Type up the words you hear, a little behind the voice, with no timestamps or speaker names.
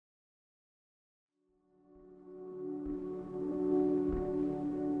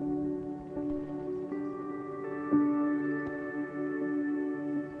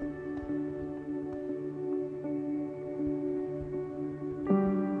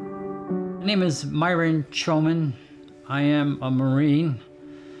My name is Miron Chomyn. I am a Marine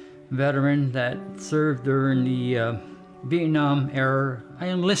veteran that served during the Vietnam era. I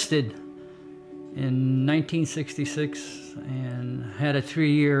enlisted in 1966 and had a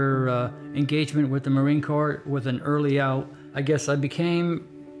 3-year engagement with the Marine Corps with an early out. I guess I became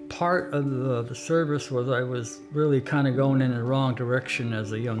part of the service was I was really kind of going in the wrong direction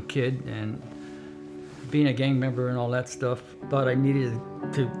as a young kid, and being a gang member and all that stuff, thought I needed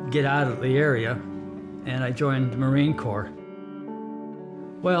to get out of the area, and I joined the Marine Corps.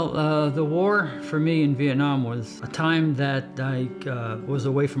 Well, the war for me in Vietnam was a time that I was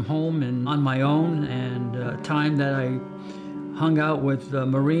away from home and on my own, and a time that I hung out with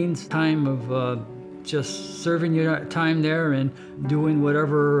Marines, time of just serving your time there and doing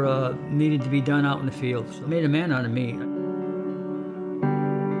whatever needed to be done out in the field. So it made a man out of me.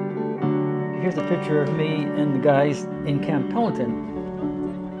 Here's a picture of me and the guys in Camp Pendleton.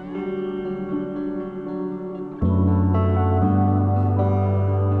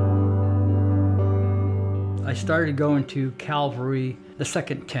 I started going to Calvary, the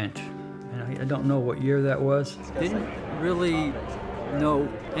second tent, and I don't know what year that was. Didn't really know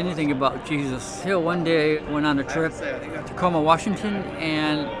anything about Jesus till one day I went on a trip to Tacoma, Washington,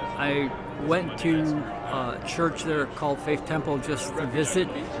 and I went to a church there called Faith Temple just to visit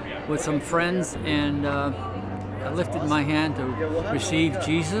with some friends, and I lifted my hand to receive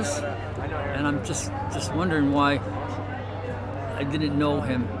Jesus, and I'm just wondering why I didn't know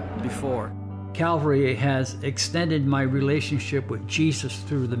him before. Calvary has extended my relationship with Jesus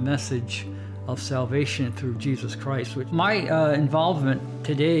through the message of salvation through Jesus Christ. My involvement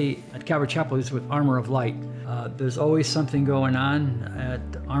today at Calvary Chapel is with Armor of Light. There's always something going on at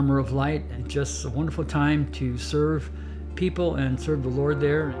Armor of Light, and just a wonderful time to serve people and serve the Lord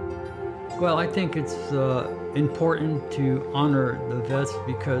there. Well, I think it's important to honor the vets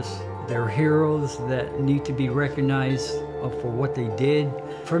because they're heroes that need to be recognized for what they did.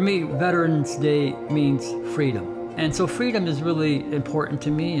 For me, Veterans Day means freedom. And so freedom is really important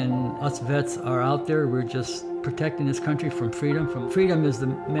to me, and us vets are out there. We're just protecting this country from freedom. Freedom is the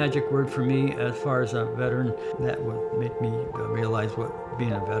magic word for me as far as a veteran. That would make me realize what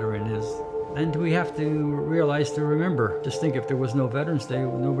being a veteran is. And we have to realize to remember. Just think, if there was no Veterans Day,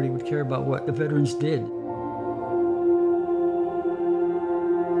 nobody would care about what the veterans did.